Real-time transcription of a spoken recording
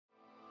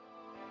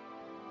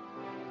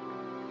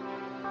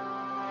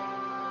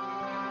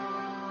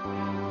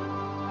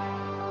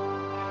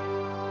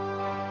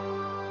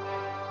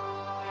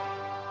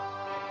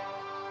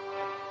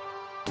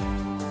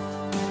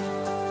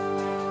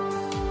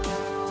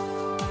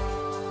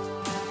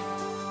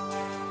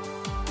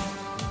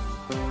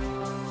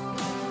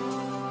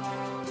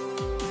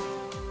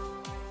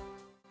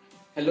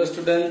Hello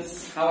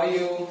students, how are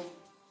you?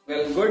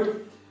 Well,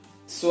 good.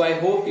 So I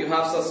hope you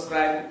have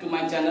subscribed to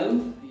my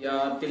channel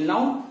till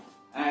now,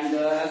 and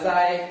as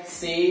I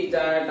say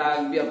that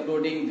I'll be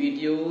uploading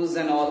videos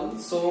and all,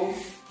 so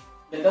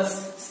let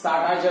us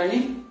start our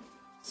journey.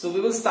 So we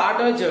will start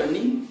our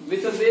journey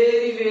with a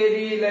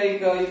very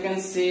you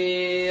can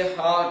say a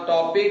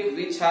topic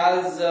which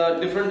has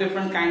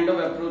different kind of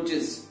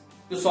approaches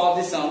to solve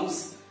the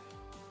sums,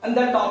 and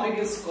that topic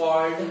is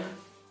called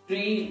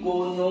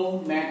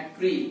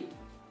trigonometry.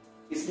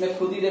 इसमें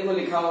खुद ही देखो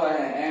लिखा हुआ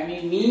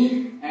है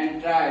me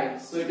and try.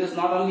 So it is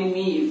not only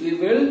me, we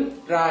will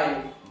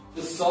try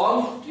to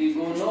solve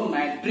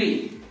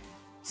trigonometry.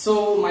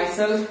 So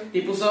myself,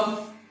 Tipu sir,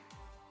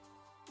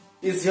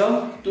 is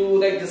here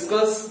to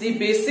discuss the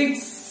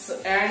basics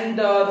and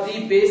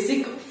the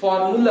basic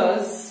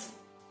formulas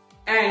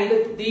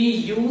and the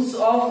use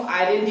of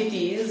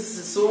identities.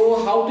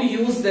 So how to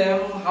use them,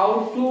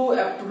 how to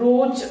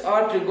approach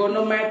a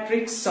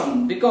trigonometric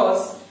sum,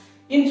 because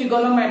in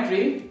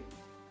trigonometry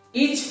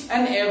each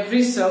and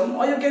every sum,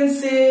 or you can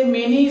say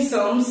many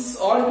sums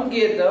all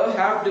together,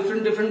 have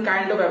different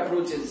kind of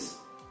approaches.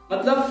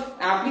 मतलब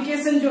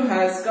application जो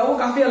है इसका वो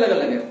काफी अलग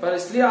अलग है, पर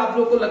इसलिए आप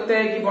लोग को लगता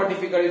है कि बहुत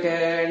डिफिकल्ट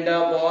है एंड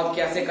बहुत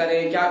कैसे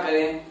करें क्या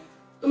करें,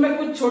 तो मैं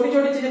कुछ छोटी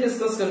छोटी चीजें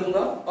डिस्कस करूंगा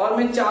और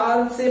मैं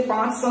 4 से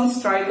 5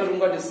 सम्स ट्राई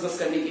करूंगा डिस्कस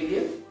करने के लिए,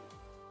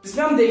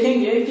 जिसमें हम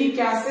देखेंगे कि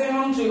कैसे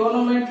हम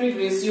ट्रिगोनोमेट्रिक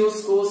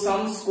रेशियोज को,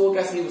 सम्स को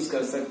कैसे यूज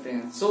कर सकते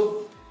हैं.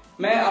 सो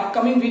मैं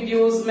अपकमिंग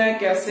वीडियोस में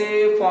कैसे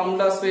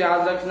फॉर्मूलाज को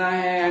याद रखना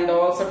है एंड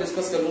ऑल सब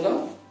डिस्कस करूंगा.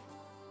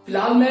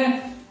 फिलहाल मैं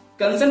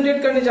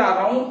कंसंट्रेट करने जा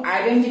रहा हूं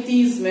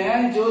आइडेंटिटीज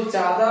में, जो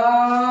ज्यादा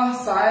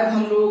शायद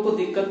हम लोगों को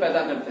दिक्कत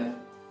पैदा करता है.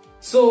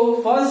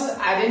 So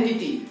first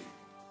identity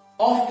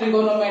of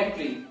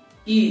trigonometry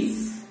is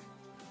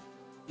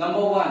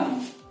number 1,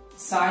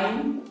 sine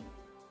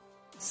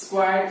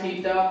square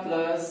theta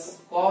plus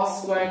cos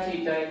square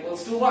theta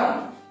equals to 1.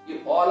 You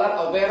all are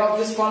aware of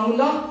this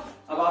formula.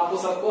 अब आपको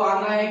सबको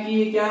आना है कि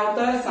ये क्या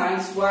होता है, sine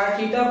square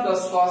theta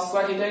plus cos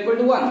square theta equal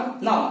to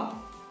 1. Now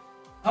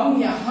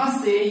हम यहां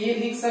से ये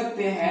लिख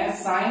सकते हैं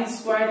sine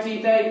square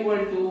theta equal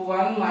to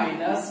 1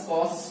 minus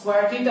cos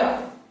square theta.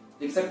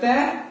 लिख सकते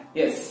हैं?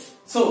 यस.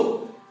 सो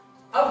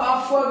अब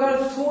आपको अगर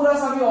थोड़ा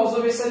सा भी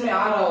ऑब्जर्वेशन में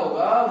आ रहा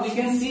होगा, we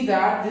can see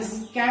that this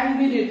can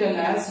be written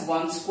as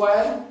 1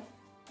 square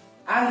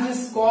and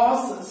this cos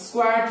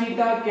square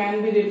theta can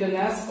be written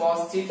as cos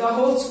theta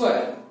whole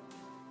square.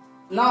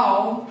 Now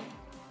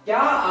क्या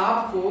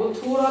आपको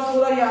थोड़ा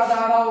थोड़ा याद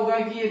आ रहा होगा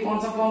कि ये कौन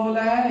सा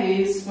फॉर्मूला है,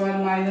 ए स्क्वायर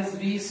माइनस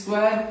बी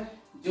स्क्वायर,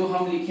 जो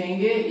हम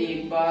लिखेंगे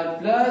एक बार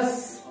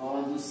प्लस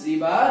और दूसरी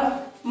बार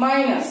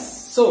माइनस.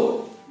 सो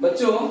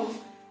बच्चों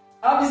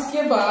अब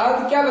इसके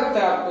बाद क्या लगता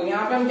है आपको,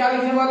 यहाँ पे हम क्या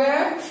लिखने वाले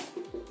हैं?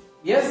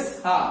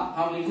 यस, हाँ,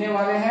 हम लिखने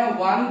वाले हैं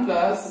 1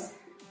 plus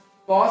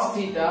cos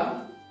theta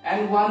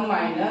and 1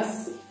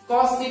 minus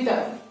cos theta.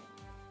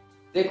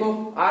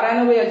 देखो आ रहा है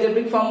ना वही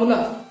अलजेब्रिक फॉर्मूला.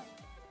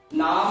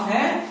 नाम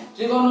है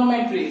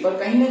ट्रिगोनोमेट्री, पर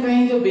कहीं ना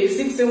कहीं जो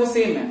बेसिक्स है वो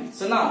सेम है.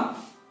 सो नाउ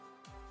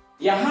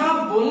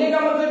यहां बोलने का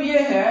मतलब ये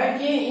है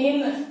कि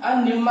इन a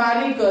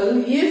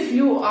numerical if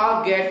you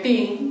are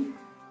getting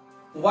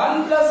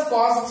 1 plus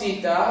cos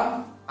theta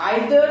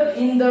either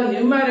in the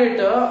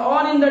numerator or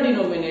in the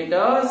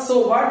denominator, so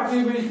what we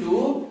will do,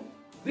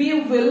 we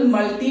will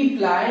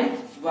multiply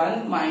 1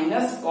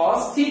 minus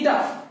cos theta.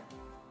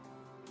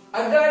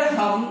 अगर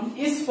हम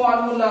इस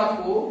फॉर्मूला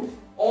को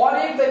और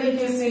एक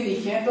तरीके से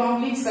लिखें तो हम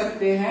लिख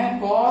सकते हैं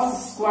cos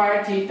square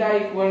theta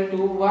equal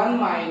to 1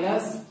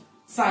 minus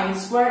sine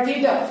square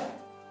theta,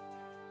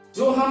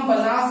 जो हम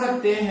बना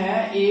सकते हैं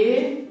a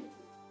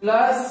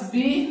plus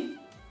B,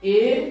 a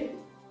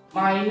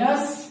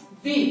minus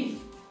B.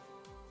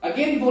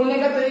 Again बोलने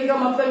का तरीका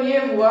मतलब ये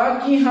हुआ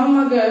कि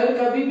हम अगर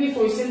कभी भी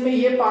क्वेश्चन में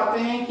ये पाते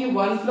हैं कि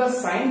 1 प्लस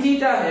साइन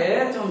थीटा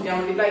है, तो हम क्या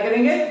मल्टीप्लाई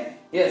करेंगे?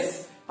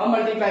 यस, हम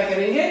मल्टीप्लाई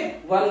करेंगे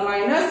 1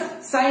 minus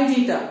sine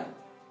theta.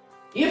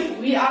 If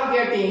we are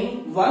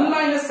getting 1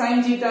 minus sin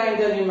theta in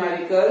the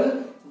numerical,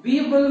 we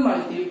will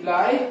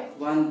multiply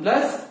 1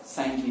 plus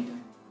sin theta.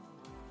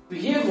 तो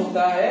ये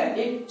होता है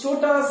एक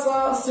छोटा सा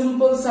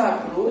सिंपल सा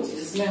अप्रोच,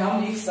 जिसमें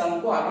हम एक सम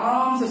को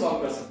आराम से सॉल्व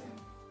कर सकते हैं.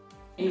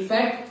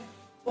 इनफैक्ट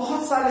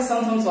बहुत सारे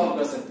सम हम सॉल्व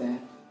कर सकते हैं.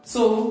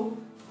 सो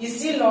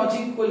इसी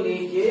लॉजिक को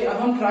लेके अब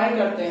हम ट्राई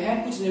करते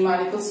हैं कुछ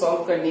न्यूमेरिकल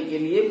सॉल्व करने के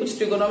लिए, कुछ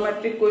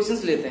ट्रिगोनोमेट्रिक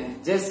क्वेश्चंस लेते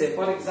हैं. जैसे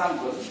फॉर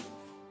एग्जांपल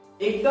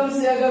एकदम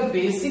से अगर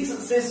बेसिक्स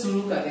से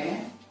शुरू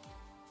करें,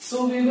 so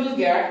we will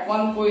get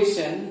one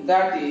question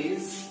that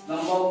is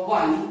number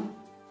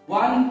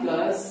 1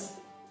 plus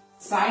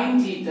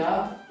sine theta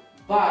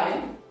by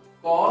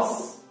cos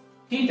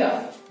theta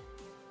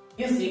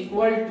is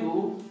equal to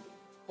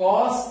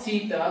cos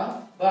theta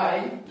by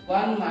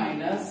 1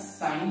 minus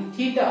sine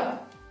theta.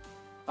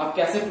 अब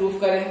कैसे प्रूफ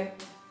करें?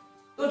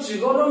 तो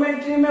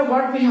ट्रिगोनोमेट्री में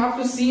what we have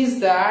to C is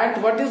that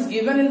what is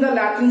given in the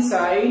left hand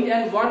side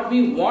and what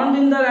we want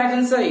in the right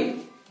hand side.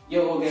 ये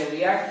हो गए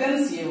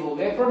reactance, ये हो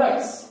गए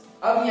प्रोडक्ट्स.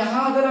 अब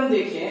यहां अगर हम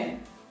देखें,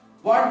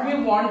 what we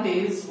want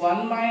is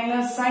 1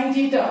 minus sine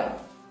theta.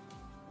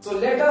 So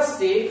let us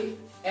take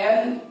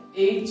an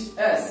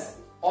LHS.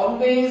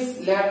 Always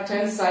left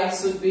hand side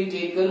should be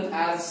taken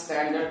as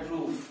standard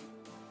proof.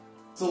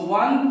 So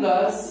 1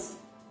 plus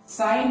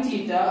sin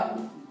theta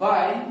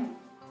by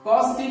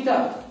cos theta.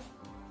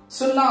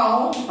 So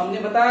now हमने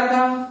बताया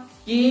था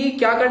कि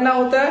क्या करना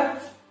होता है,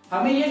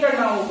 हमें ये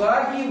करना होगा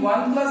कि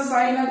 1 प्लस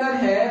साइन अगर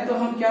है तो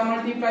हम क्या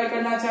मल्टीप्लाई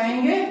करना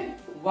चाहेंगे,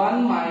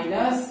 1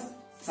 माइनस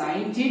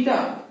साइन थीटा,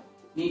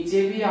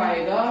 नीचे भी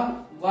आएगा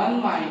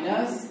 1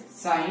 minus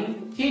sine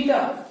theta.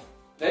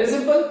 Very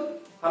simple.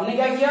 हमने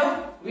क्या किया,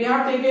 we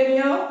have taken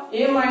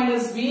here a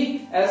minus b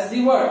as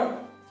the word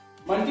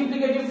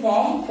multiplicative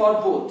form for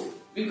both,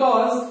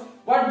 because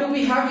what do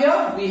we have here,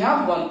 we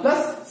have 1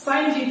 plus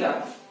sin theta,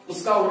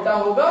 उसका उल्टा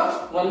होगा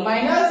 1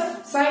 minus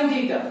sin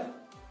theta.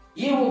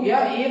 ये हो गया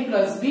a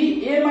plus b,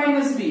 a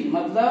minus b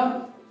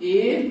मतलब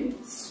a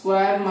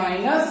square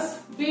minus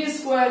b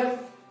square.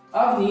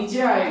 अब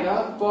नीचे आएगा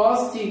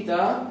cos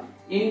theta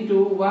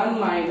into 1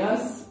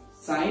 minus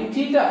sin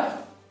theta.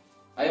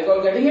 Are you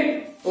all getting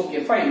it?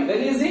 Okay, fine,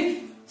 very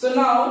easy. So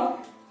now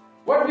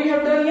what we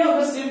have done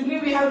here, simply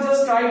we have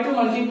just tried to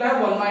multiply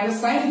 1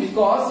 minus sin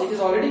because it is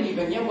already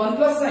given here 1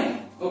 plus sin.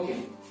 Okay.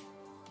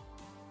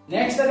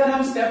 Next अगर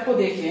हम step को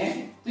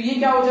देखें तो ये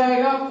क्या हो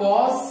जाएगा,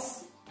 cos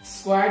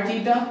square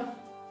theta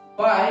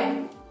by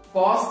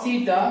cos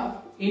theta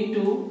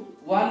into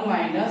 1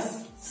 minus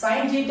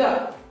sin theta.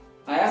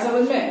 आया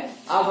समझ में?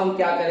 अब हम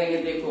क्या करेंगे,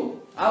 देखो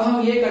अब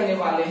हम ये करने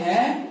वाले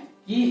हैं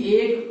कि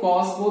एक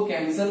cos को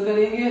कैंसिल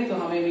करेंगे तो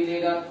हमें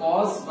मिलेगा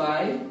cos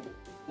bye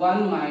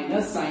 1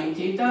 minus sine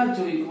theta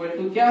जो इक्वल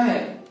टू क्या है,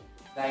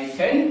 right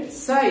hand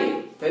side.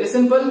 Very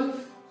simple.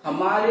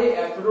 हमारे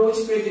अप्रोच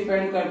पे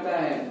डिपेंड करता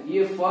है.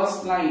 ये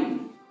फर्स्ट लाइन,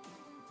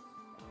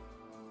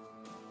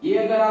 ये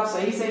अगर आप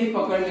सही सही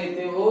पकड़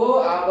लेते हो,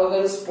 आप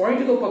अगर इस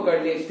पॉइंट को पकड़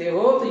लेते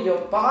हो तो your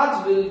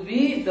path will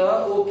be the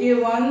okay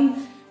one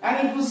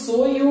and it will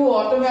show you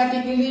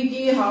automatically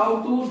कि how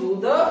to do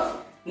the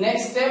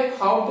next step,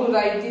 how to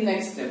right the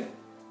next step.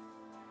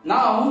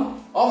 Now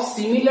of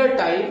similar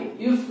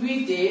type, if we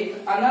take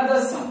another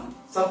sum,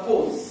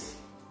 suppose,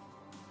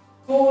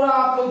 थोड़ा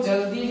आप लोग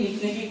जल्दी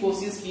लिखने की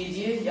कोशिश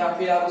कीजिए या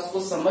फिर आप उसको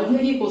समझने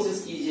की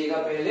कोशिश कीजिएगा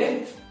पहले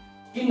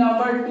कि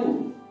नंबर 2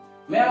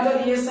 मैं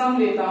अगर ये सम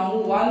लेता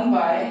हूं 1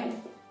 bye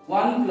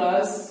 1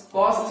 plus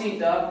cos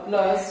theta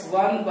plus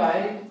 1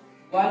 bye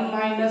 1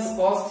 minus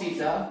cos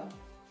theta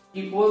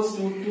equals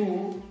to 2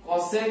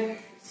 cosec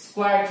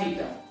square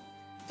theta.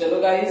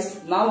 चलो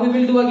guys, now we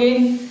will do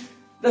again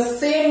the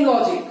same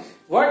logic.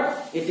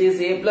 What? It is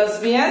a plus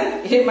b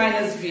and a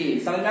minus b.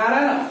 समझ में आ रहा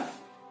है ना?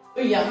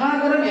 तो यहां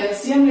अगर हम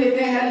एलसीएम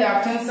लेते हैं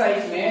लेफ्ट हैंड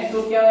साइड में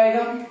तो क्या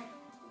आएगा,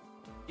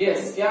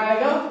 यस क्या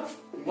आएगा,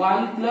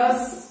 1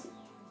 plus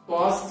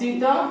cos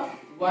theta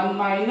 1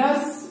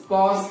 minus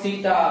cos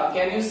theta.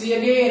 Can you see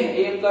again,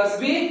 a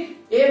plus b,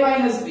 a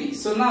minus b.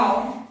 So now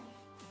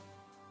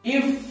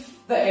if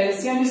the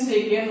LCM is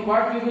taken,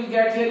 what we will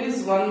get here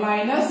is 1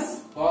 minus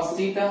cos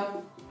theta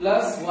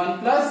plus 1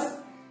 plus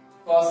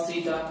cos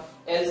theta.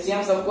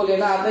 LCM सबको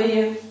लेना आता ही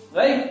है,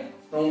 right?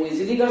 तो हम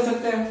easily कर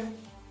सकते हैं.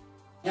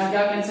 यहाँ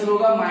क्या कैंसिल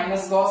होगा,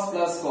 minus cos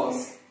plus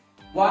cos.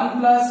 1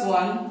 plus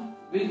 1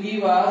 will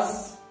give us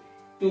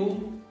 2.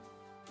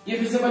 ये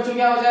फिर से बच्चों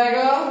क्या हो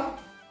जाएगा,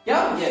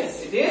 क्या,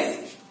 yes it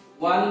is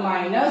 1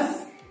 minus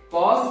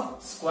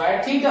cos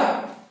square theta,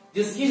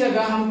 जिसकी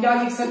जगह हम क्या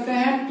लिख सकते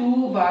हैं,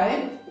 2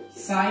 बाय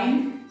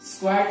साइन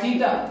स्क्वायर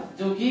थीटा.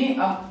 जो कि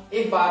अब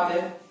एक बात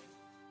है,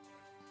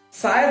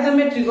 शायद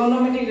हमें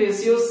ट्रिगोनोमेट्रिक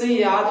रेशियो से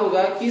याद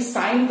होगा कि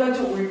साइन का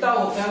जो उल्टा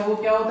होता है वो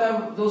क्या होता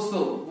है दोस्तों,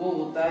 वो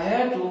होता है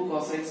 2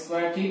 cosec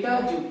स्क्वायर थीटा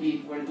जो कि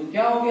इक्वल टू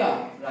क्या हो गया,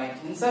 राइट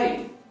हैंड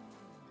साइड.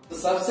 तो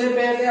सबसे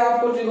पहले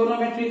आपको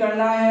ट्रिगोनोमेट्री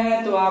करना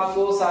है तो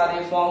आपको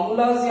सारे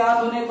फॉर्मूलाज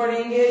याद होने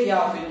पड़ेंगे या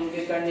फिर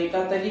उनके करने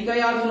का तरीका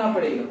याद होना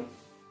पड़ेगा.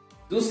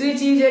 दूसरी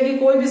चीज है कि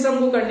कोई भी सम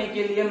को करने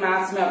के लिए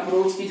मैथ्स में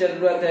अप्रोच की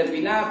जरूरत है.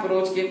 बिना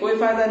अप्रोच के कोई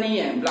फायदा नहीं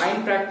है.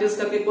 ब्लाइंड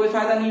प्रैक्टिस करके कोई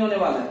फायदा नहीं होने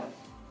वाला है.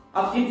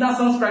 अब कितना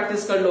सम्स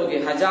प्रैक्टिस कर लोगे,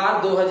 1000,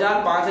 2000,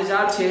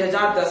 5000,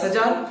 6000,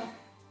 10000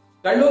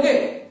 कर लोगे?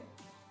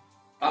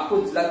 आपको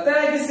लगता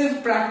है कि सिर्फ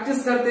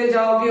प्रैक्टिस करते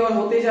जाओगे और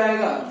होते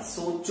जाएगा?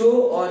 सोचो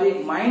और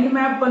एक माइंड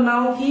मैप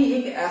बनाओ कि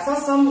एक ऐसा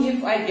सम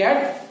if I get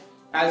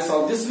I will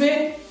solve this way,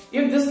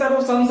 if this type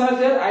of sums are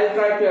there I will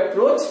try to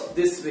approach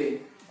this way,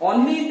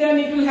 only then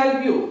it will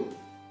help you.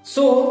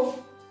 So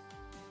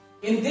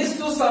in these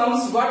two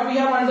sums what we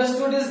have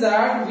understood is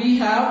that we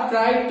have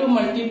tried to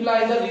multiply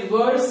the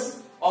reverse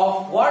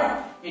of what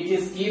it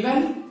is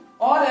given,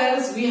 or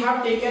else we have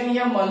taken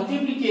here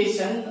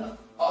multiplication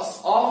of,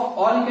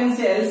 or you can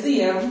say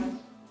LCM,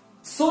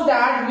 so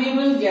that we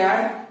will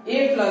get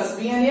a plus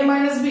b and a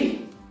minus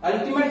b.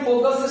 Ultimate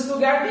focus is to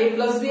get a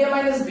plus b, a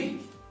minus b.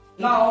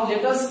 Now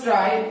let us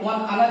try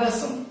another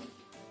sum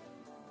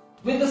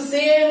with the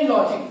same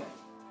logic.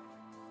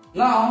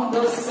 Now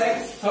the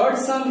third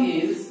sum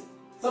is,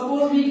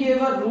 suppose we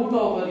gave a root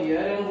over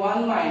here and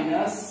 1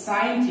 minus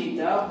sin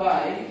theta by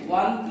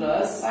 1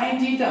 plus sin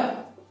theta.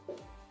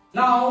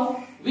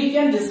 Now we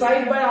can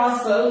decide by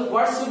ourselves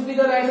what should be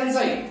the right hand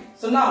side.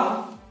 So now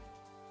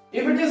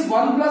If it is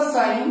 1 plus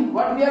sine,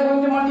 what we are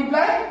going to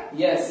multiply?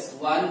 Yes,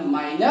 1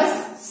 minus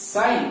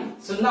sine.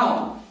 So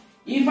now,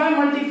 if I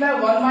multiply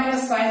 1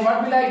 minus sine,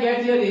 what will I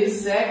get here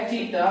is sec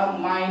theta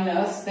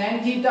minus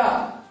tan theta.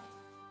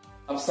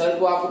 अब sir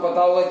को आपको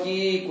पता होगा कि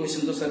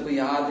question तो sir को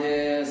याद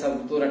है,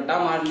 सब तो रट्टा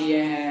मार लिए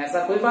हैं,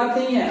 ऐसा कोई बात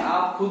नहीं है,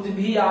 आप खुद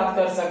भी याद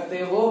कर सकते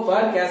हो,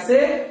 पर कैसे?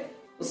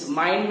 उस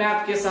माइंड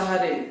मैप के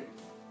सहारे।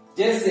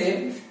 जैसे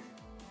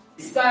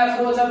इसका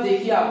अप्रोच आप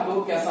देखिए आप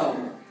लोग कैसा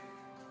होगा।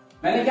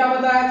 मैंने क्या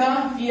बताया था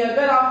कि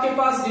अगर आपके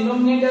पास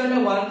डिनोमिनेटर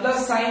में 1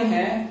 प्लस साइन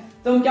है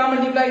तो हम क्या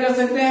मल्टीप्लाई कर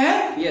सकते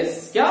हैं?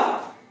 यस, क्या?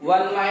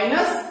 1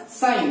 माइनस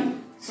साइन।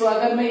 सो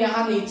अगर मैं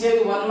यहां नीचे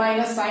 1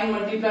 माइनस साइन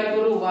मल्टीप्लाई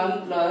करूं 1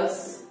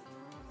 प्लस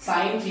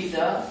साइन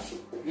थीटा,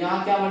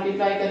 यहां क्या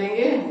मल्टीप्लाई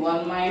करेंगे?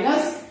 1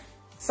 माइनस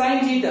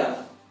साइन थीटा।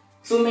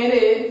 सो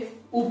मेरे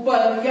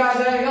ऊपर क्या आ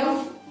जाएगा?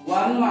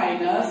 1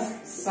 minus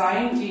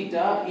sine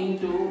theta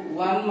into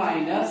 1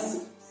 minus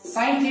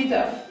sine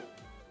theta.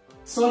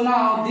 So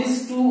now these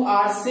two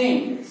are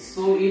same.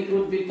 So it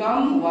would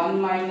become 1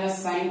 minus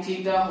sin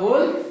theta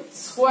whole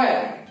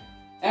square.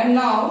 And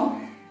now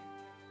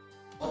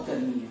what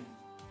करनी है?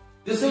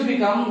 This will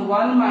become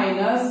 1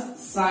 minus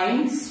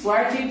sin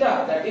square theta.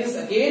 That is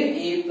again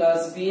a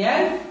plus b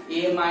and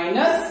a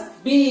minus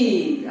b.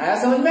 आया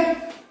समझ में?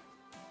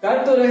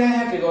 कर तो रहे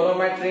हैं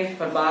trigonometry,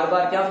 पर बार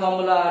बार क्या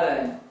फॉर्मूला आ रहा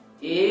है?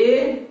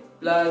 a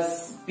plus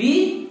b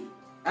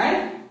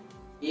and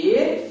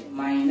a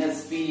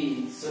minus b.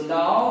 So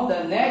now the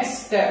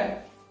next step,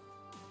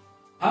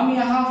 हम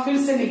यहां फिर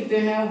से लिखते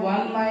हैं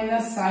 1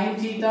 minus sin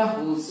theta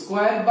whole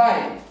square by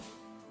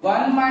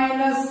 1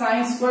 minus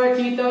sin square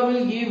theta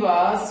will give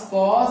us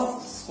cos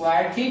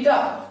square theta.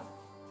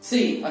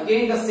 See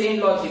again the same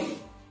logic,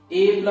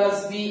 a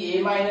plus b,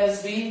 a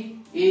minus b,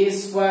 a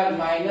square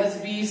minus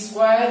b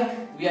square,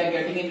 we are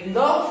getting it in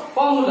the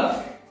formula.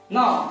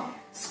 Now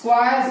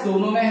squares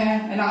दोनों में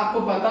है, and आपको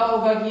पता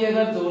होगा कि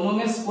अगर दोनों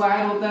में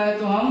स्क्वायर होता है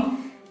तो हम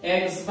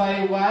x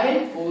by Y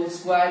whole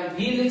square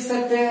भी लिख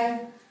सकते हैं.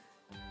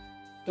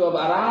 तो अब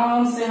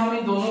आराम से हम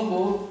इन दोनों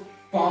को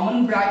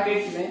कॉमन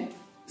ब्रैकेट में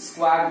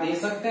स्क्वायर दे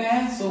सकते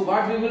हैं. So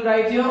what we will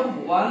write here,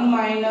 1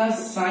 minus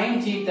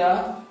sine theta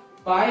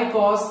by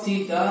cos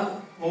theta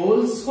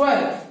whole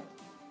square.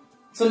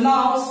 So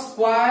now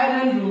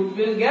square and root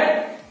will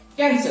get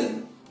cancel.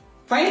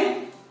 Fine.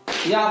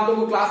 ये आप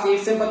लोगों को क्लास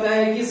 8 से पता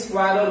है कि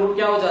स्क्वायर और रूट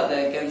क्या हो जाता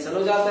है? कैंसिल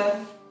हो जाता है.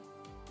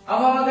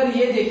 अब हम अगर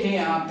ये देखें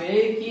यहाँ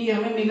पे कि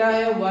हमें मिला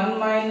है 1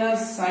 minus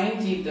sine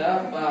theta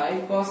by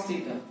cos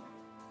theta,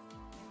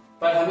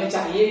 पर हमें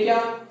चाहिए क्या?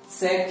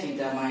 Sec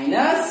theta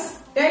minus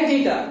tan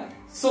theta.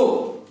 सो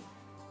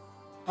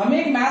हमें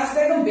एक मैथ्स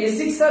का एकदम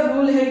बेसिक सा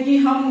रूल है कि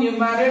हम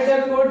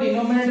न्यूमैरेटर को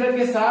डिनोमिनेटर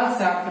के साथ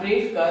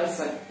सेपरेट कर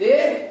सकते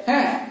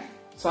हैं.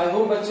 सो आई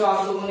होप बच्चों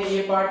आप लोगों ने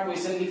ये पार्ट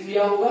क्वेश्चन लिख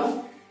लिया होगा.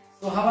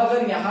 तो हम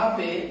अगर यहाँ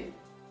पे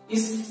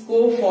इसको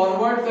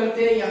फॉरवर्ड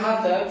करते हैं यहां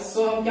तक,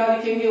 सो हम क्या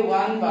लिखेंगे?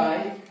 1 by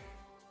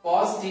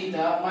cos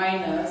theta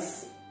minus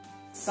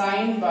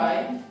sign by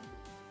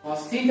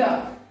cos theta.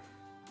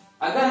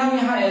 अगर हम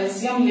यहाँ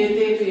एलसीएम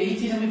लेते तो यही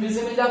चीज हमें फिर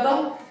से मिल जाता.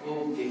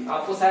 ओके,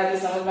 आपको शायद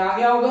समझ में आ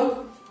गया होगा.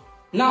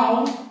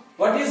 Now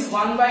what is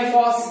 1 by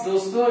cos?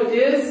 दोस्तों it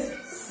is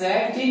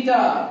sec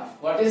theta.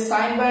 What is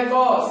sine by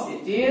cos?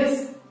 It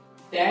is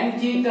tan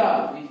theta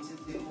which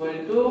is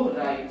equal to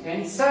right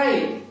hand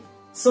side.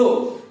 So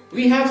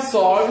we have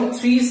solved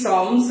 3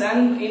 sums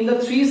and in the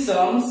 3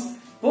 sums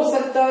हो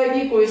सकता है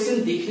कि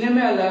question दिखने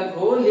में अलग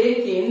हो,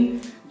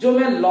 लेकिन जो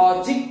मैं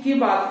लॉजिक की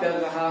बात कर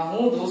रहा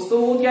हूं दोस्तों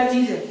वो क्या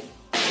चीज है?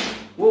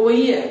 वो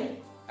वही है.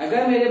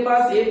 अगर मेरे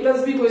पास a प्लस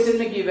बी क्वेश्चन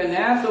में गिवन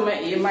है तो मैं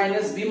a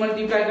माइनस बी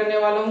मल्टीप्लाई करने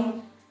वाला हूं.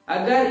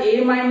 अगर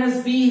a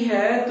माइनस बी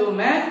है तो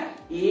मैं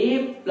a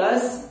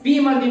प्लस बी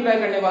मल्टीप्लाई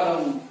करने वाला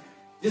हूं,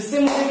 जिससे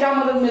मुझे क्या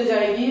मदद मिल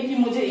जाएगी कि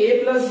मुझे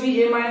a plus B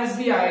a minus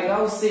B आएगा,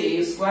 उससे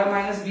a square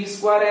minus B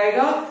square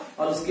आएगा,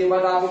 और उसके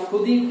बाद आपको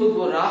खुद ही खुद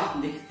वो राह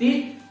दिखती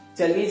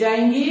चली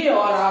जाएंगी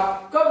और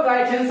आप कब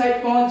राइट हैंड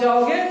साइड पहुंच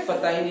जाओगे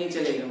पता ही नहीं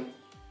चलेगा.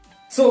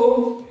 सो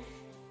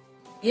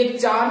ये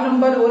 4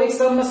 नंबर और एक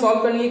सम मैं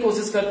सॉल्व करने की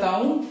कोशिश करता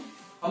हूं.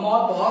 हम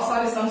और बहुत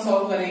सारे सम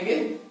सॉल्व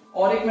करेंगे,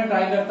 और एक मैं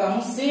ट्राई करता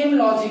हूं सेम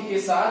लॉजिक के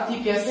साथ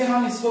कि कैसे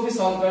हम इसको भी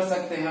सॉल्व कर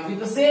सकते हैं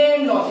with the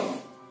same logic.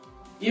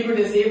 If it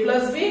is a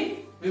plus B,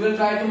 we will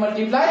try to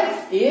multiply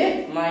a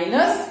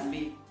minus b,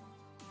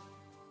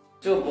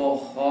 जो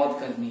बहुत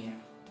करनी है.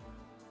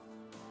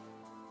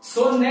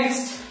 So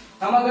next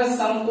हम अगर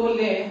सम को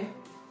लें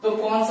तो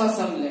कौन सा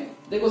सम लें?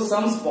 देखो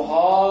सम्स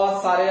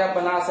बहुत सारे आप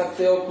बना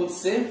सकते हो खुद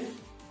से.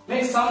 मैं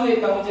एक सम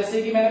लेता हूं,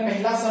 जैसे कि मैंने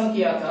पहला सम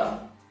किया था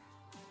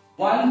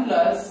 1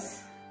 plus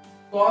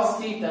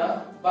cos theta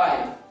by,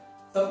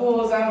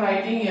 suppose I am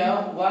writing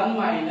here 1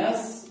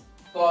 minus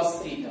cos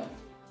theta.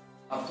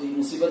 अब तो ये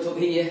मुसीबत हो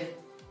गई है.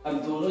 अब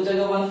दोनों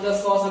जगह 1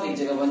 प्लस कॉस और एक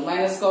जगह 1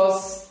 माइनस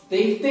कॉस.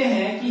 देखते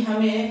हैं कि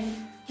हमें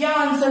क्या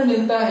आंसर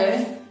मिलता है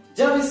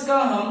जब इसका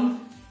हम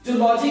जो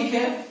लॉजिक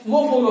है वो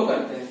फॉलो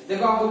करते हैं.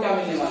 देखो आपको क्या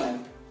मिलने वाला है.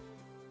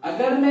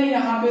 अगर मैं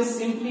यहाँ पे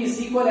सिंपली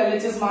इसी को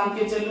एलएचएस मान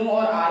के चलूं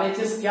और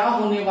आरएचएस क्या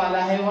होने वाला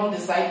है वो हम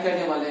डिसाइड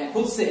करने वाले हैं,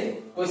 खुद से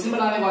क्वेश्चन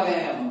बनाने वाले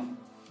हैं हम.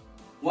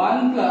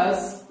 1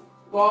 प्लस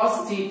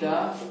कॉस थीटा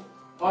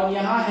और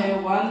यहाँ है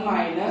 1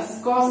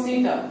 माइनस कॉस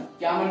थीटा।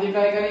 क्या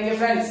मल्टीप्लाई करेंगे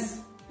फ्रेंड्स?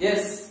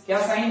 यस, क्या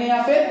साइन है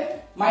यहाँ पे?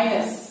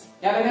 माइनस।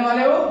 क्या करने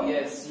वाले हो?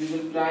 Yes, we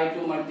will try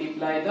to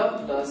multiply the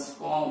plus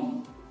form.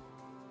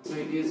 So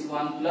it is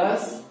 1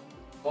 plus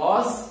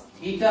cos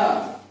theta.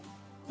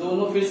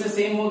 दोनों फिर से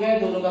सेम हो गए,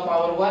 दोनों का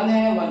पावर 1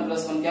 है। 1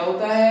 प्लस 1 क्या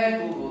होता है?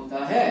 2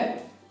 होता है।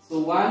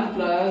 सो 1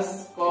 plus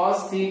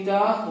cos theta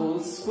whole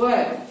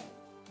square.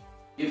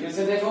 ये फिर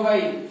से देखो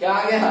भाई, क्या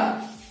आ गया?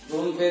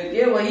 दोनों फिर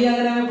के वही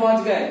अंदर में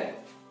पहुंच गए।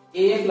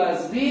 a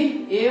plus B,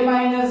 a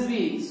minus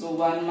B, so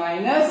 1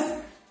 minus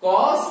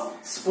cos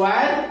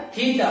square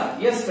theta.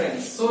 Yes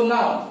friends, so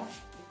now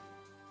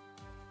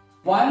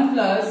 1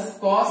 plus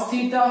cos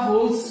theta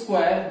whole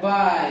square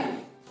by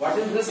what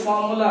is this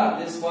formula?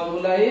 This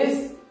formula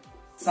is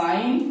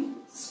sine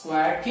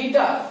square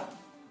theta.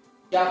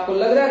 क्या आपको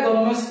लग रहा है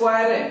दोनों में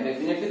square है?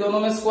 Definitely दोनों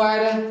में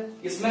स्क्वायर है।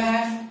 किसमें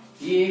है?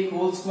 ये एक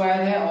होल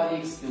स्क्वायर है और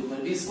एक इसके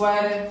ऊपर भी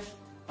स्क्वायर है।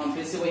 हम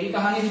फिर से वही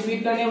कहानी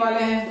रिपीट करने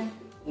वाले हैं।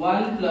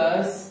 1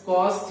 plus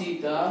cos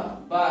theta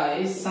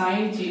by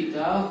sine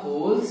theta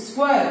whole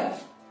square.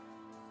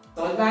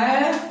 समझ में आया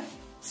है?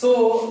 सो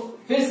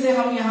फिर से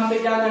हम यहाँ पे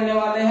क्या करने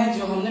वाले हैं,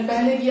 जो हमने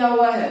पहले किया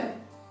हुआ है।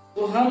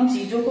 तो हम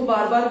चीजों को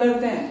बार बार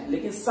करते हैं,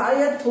 लेकिन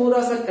शायद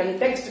थोड़ा सा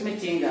कंटेक्स्ट में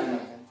चेंज आ जाता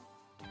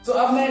है। तो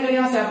अब मैं अगर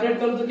यहाँ सेपरेट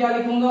करूं तो क्या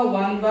लिखूंगा?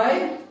 1 बाय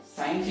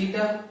साइन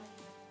थीटा।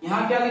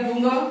 यहाँ क्या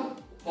लिखूंगा?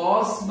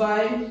 Cos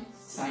by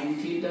sine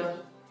theta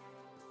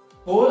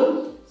whole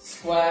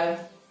square.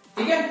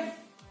 ठीक है,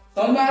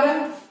 समझ में आ रहा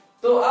है?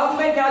 तो अब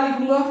मैं क्या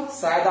लिखूंगा?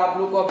 शायद आप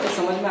लोग को अब तो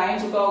समझ में आ ही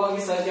चुका होगा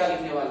कि सर क्या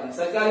लिखने वाले हैं।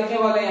 सर क्या लिखने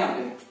वाले हैं यहाँ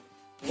पे?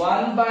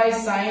 1 बाय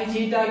साइन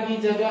थीटा की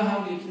जगह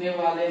हम लिखने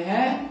वाले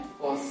हैं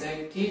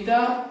cosec theta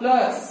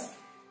plus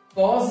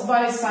cos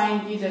by sine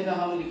की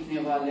जगह हम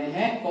लिखने वाले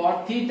हैं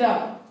कॉट थीटा।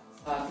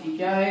 साथ ही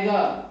क्या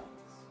आएगा?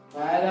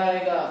 स्क्वायर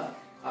आएगा।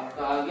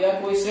 आपका आ गया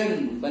क्वेश्चन,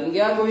 बन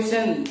गया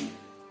क्वेश्चन।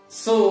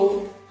 सो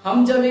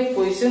हम जब एक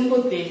क्वेश्चन को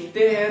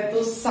देखते हैं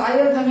तो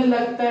शायद हमें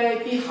लगता है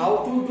कि how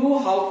to do,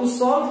 how to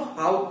solve,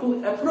 how to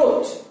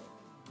approach.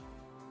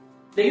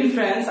 लेकिन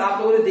फ्रेंड्स,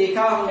 आप लोगों ने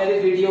देखा मेरे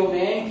वीडियो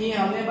में कि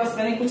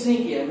मैंने कुछ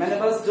नहीं किया। मैंने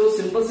बस जो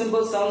सिंपल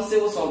सम्स से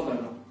वो सॉल्व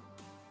करना।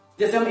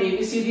 जैसे हम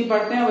एबीसीडी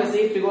पढ़ते हैं,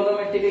 वैसे ही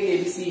ट्रिगोनोमेट्री का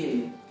एबीसी है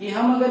कि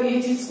हम अगर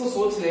ये चीज को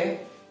सोच लें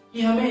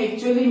कि हमें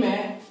एक्चुअली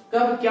में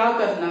कब क्या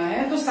करना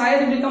है, तो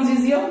शायद it becomes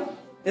easier.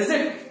 Is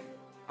it?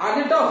 Are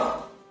it tough?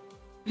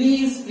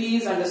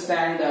 Please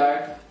understand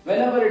that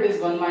whenever it is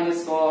 1 minus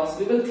cos,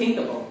 we will think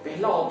about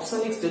पहला ऑप्शन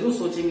एक जरूर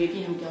सोचेंगे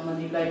कि हम क्या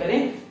मल्टीप्लाई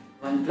करें?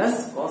 1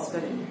 प्लस कॉस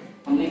करेंगे।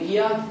 हमने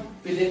किया,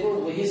 फिर देखो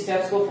वही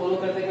स्टेप्स को फॉलो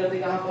करते करते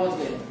कहां पहुंच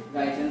गए?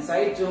 Right hand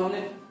side. जो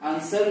हमने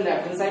आंसर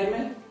लेफ्ट हैंड साइड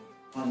में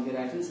पहुंच गए,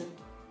 right hand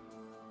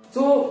side.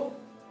 So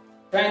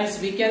friends,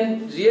 we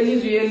can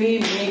really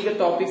make the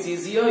topics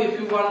easier if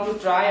you want to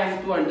try and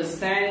to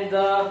understand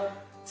the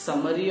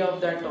summary of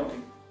that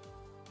topic.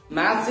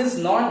 Maths is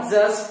not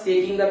just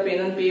taking the pen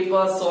and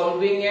paper,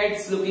 solving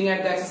it, looking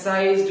at the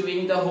exercise,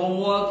 doing the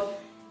homework,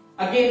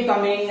 again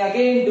coming,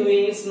 again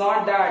doing. It's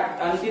not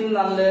that until and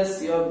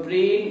unless your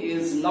brain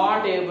is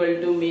not able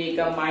to make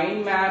a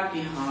mind map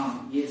कि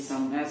हाँ ये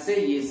सम ऐसे,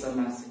 ये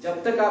सम ऐसे।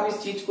 जब तक आप इस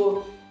चीज को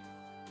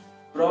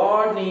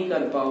ब्रॉड नहीं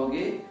कर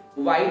पाओगे,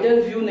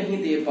 वाइडर व्यू नहीं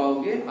दे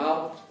पाओगे,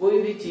 आप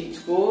कोई भी चीज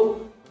को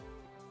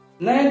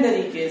नए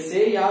तरीके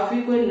से या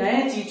फिर कोई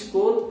नए चीज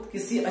को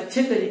किसी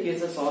अच्छे तरीके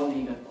से सॉल्व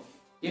नहीं कर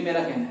पाओगे। ये मेरा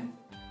कहना है।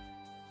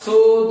 सो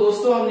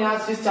दोस्तों, हमने आज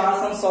सिर्फ 4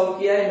 सम सॉल्व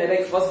किया है। मेरा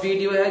एक फर्स्ट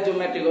वीडियो है जो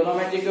मैं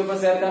ट्रिगोनोमेट्री के ऊपर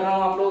शेयर कर रहा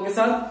हूं आप लोगों के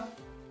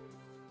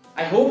साथ।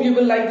 I hope you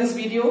will like this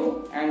video,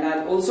 and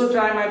I'll also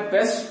try my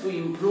best to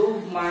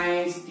improve my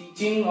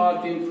teaching or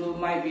to improve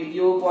my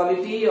video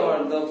quality or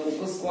the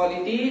focus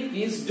quality.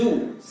 Please do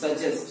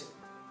suggest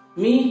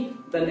me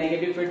the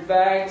negative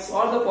feedbacks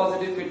or the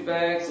positive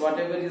feedbacks,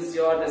 whatever is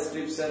your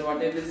description,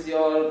 whatever is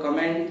your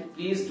comment.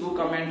 Please do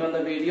comment on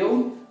the video.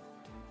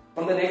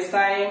 From the next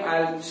time,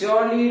 I'll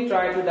surely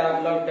try to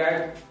develop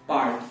that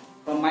part.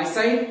 From my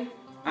side,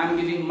 I'm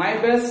giving my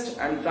best.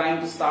 I'm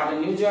trying to start a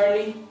new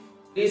journey.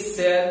 Please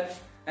share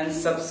and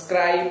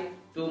subscribe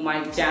to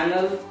my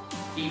channel.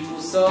 Keep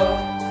to serve.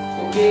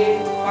 Okay,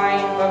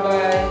 fine.